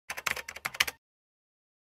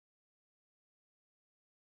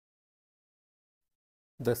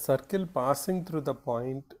The circle passing through the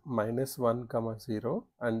point -1, 0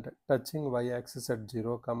 and touching y-axis at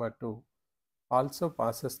 0, 2 also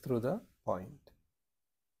passes through the point.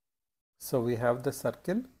 So we have the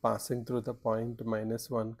circle passing through the point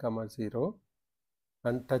 -1, 0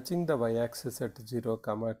 and touching the y-axis at 0,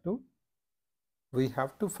 2. We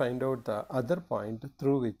have to find out the other point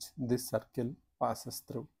through which this circle passes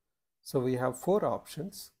through. So we have four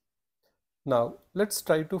options. Now let's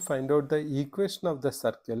try to find out the equation of the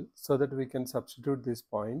circle so that we can substitute these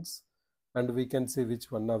points and we can see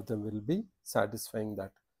which one of them will be satisfying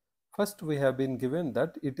that. First, we have been given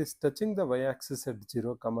that it is touching the y-axis at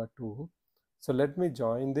 0, 2. So let me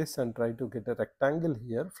join this and try to get a rectangle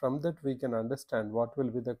here. From that we can understand what will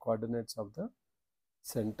be the coordinates of the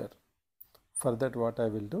center. For that, what I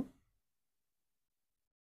will do,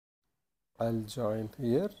 I'll join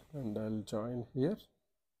here and I'll join here.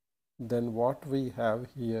 Then what we have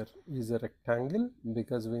here is a rectangle,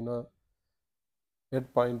 because we know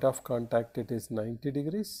at point of contact it is 90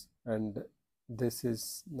 degrees and this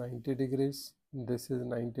is 90 degrees, this is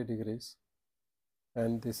 90 degrees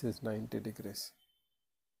and this is 90 degrees.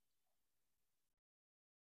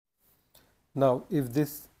 Now if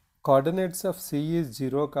this coordinates of C is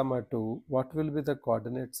 0, 2, what will be the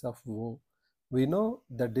coordinates of O? We know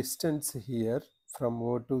the distance here from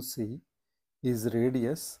O to C is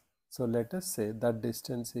radius. So let us say that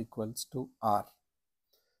distance equals to R.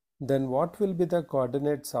 Then what will be the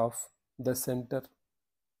coordinates of the center?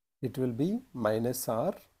 It will be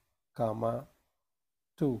 -R,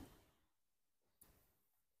 2.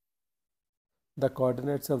 The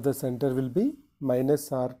coordinates of the center will be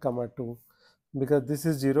 -R, 2. Because this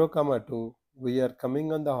is 0, 2. We are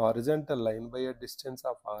coming on the horizontal line by a distance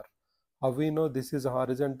of R. How we know this is a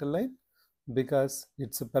horizontal line? Because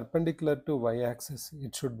it's perpendicular to y-axis.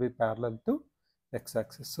 It should be parallel to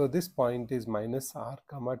x-axis. So this point is -R,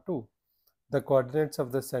 2. The coordinates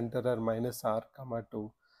of the center are -R,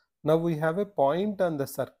 2. Now we have a point on the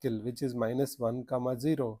circle which is -1,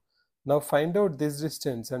 0. Now find out this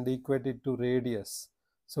distance and equate it to radius.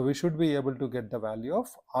 So we should be able to get the value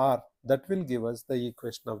of R. That will give us the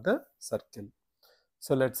equation of the circle.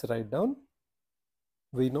 So let's write down.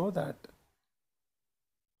 We know that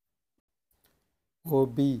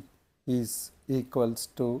OB is equals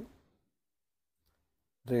to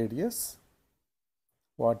radius.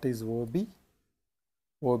 What is OB?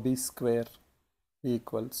 OB square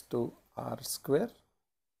equals to R square,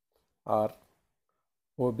 or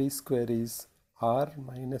OB square is R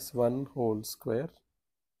minus 1 whole square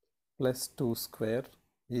plus 2 square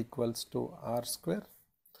equals to R square.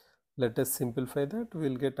 Let us simplify that. We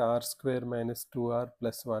will get R square minus 2R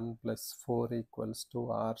plus 1 plus 4 equals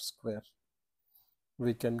to R square.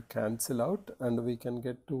 We can cancel out and we can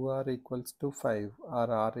get 2R equals to 5,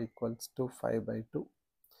 or R equals to 5 by 2.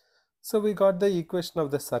 So we got the equation of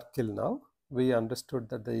the circle now. We understood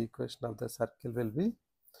that the equation of the circle will be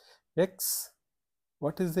x.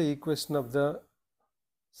 What is the equation of the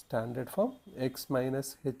standard form? X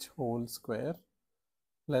minus h whole square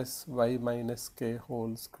plus y minus k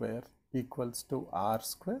whole square equals to R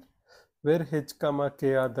square, where h comma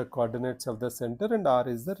k are the coordinates of the center and R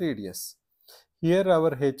is the radius. Here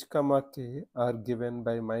our h comma k are given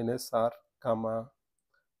by -R,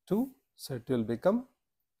 2. So it will become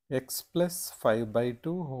x plus 5 by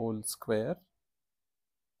 2 whole square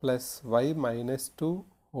plus y minus 2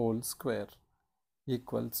 whole square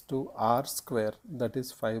equals to R square, that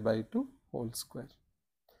is 5 by 2 whole square.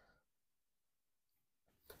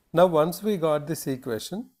 Now once we got this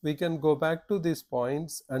equation, we can go back to these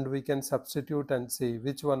points and we can substitute and see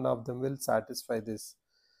which one of them will satisfy this.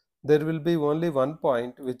 There will be only one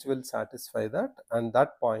point which will satisfy that, and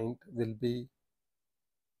that point will be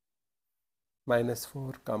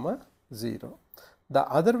 -4, 0. The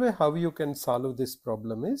other way how you can solve this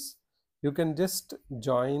problem is, you can just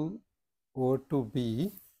join O to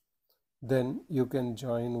B, then you can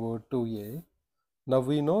join O to A. Now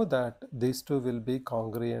we know that these two will be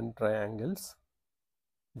congruent triangles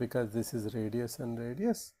because this is radius and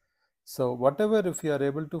radius. So whatever, if you are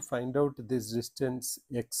able to find out this distance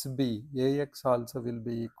xb, AX also will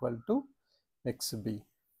be equal to xb.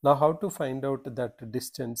 Now how to find out that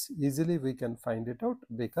distance? Easily we can find it out,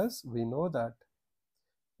 because we know that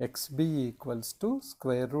xb equals to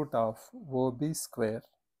square root of OB square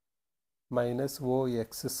minus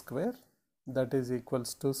OX square, that is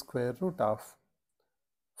equals to square root of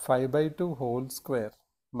 5 by 2 whole square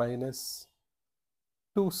minus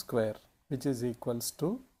 2 square, which is equals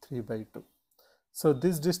to 3 by 2. So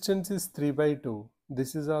this distance is 3 by 2.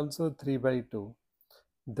 This is also 3 by 2.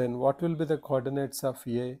 Then what will be the coordinates of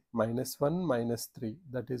A? -1, -3,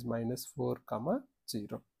 that is -4,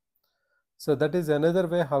 0. So that is another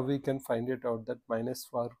way how we can find it out, that minus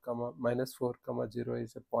 4 comma 0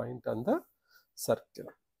 is a point on the circle.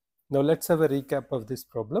 Now let's have a recap of this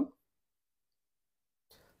problem.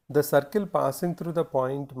 The circle passing through the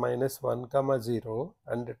point minus 1 comma 0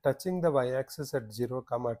 and touching the y-axis at 0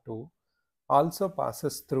 comma 2 also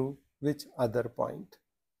passes through which other point?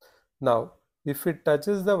 Now if it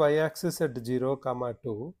touches the y-axis at 0 comma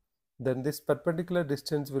 2, then this perpendicular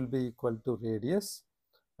distance will be equal to radius,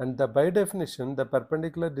 and by definition the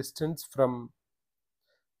perpendicular distance from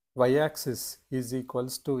y-axis is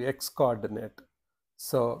equals to x coordinate.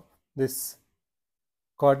 So this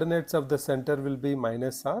coordinates of the center will be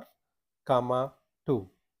minus r comma 2.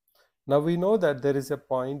 Now we know that there is a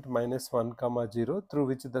point minus 1 comma 0 through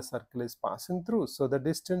which the circle is passing through. So the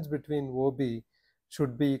distance between OB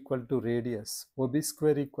should be equal to radius. OB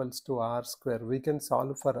square equals to r square. We can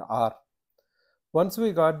solve for r. Once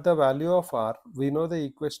we got the value of r, we know the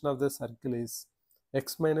equation of the circle is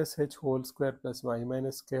x minus h whole square plus y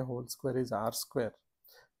minus k whole square is r square,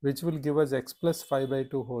 which will give us x plus 5 by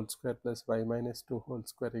 2 whole square plus y minus 2 whole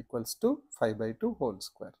square equals to 5 by 2 whole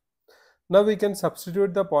square. Now we can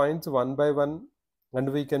substitute the points one by one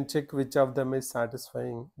and we can check which of them is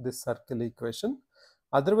satisfying this circle equation.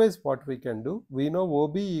 Otherwise what we can do, we know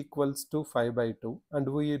OB equals to 5 by 2 and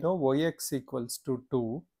we know OX equals to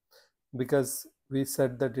 2, because we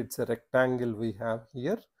said that it's a rectangle we have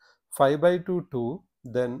here. 5 by 2 2,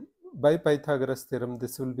 then by Pythagoras theorem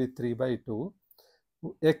this will be 3 by 2.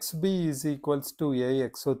 XB is equals to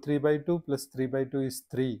AX, so 3 by 2 plus 3 by 2 is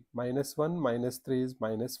 3, minus 1 minus 3 is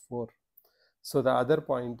minus 4. So the other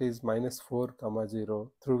point is minus 4 comma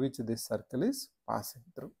 0 through which this circle is passing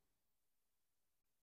through.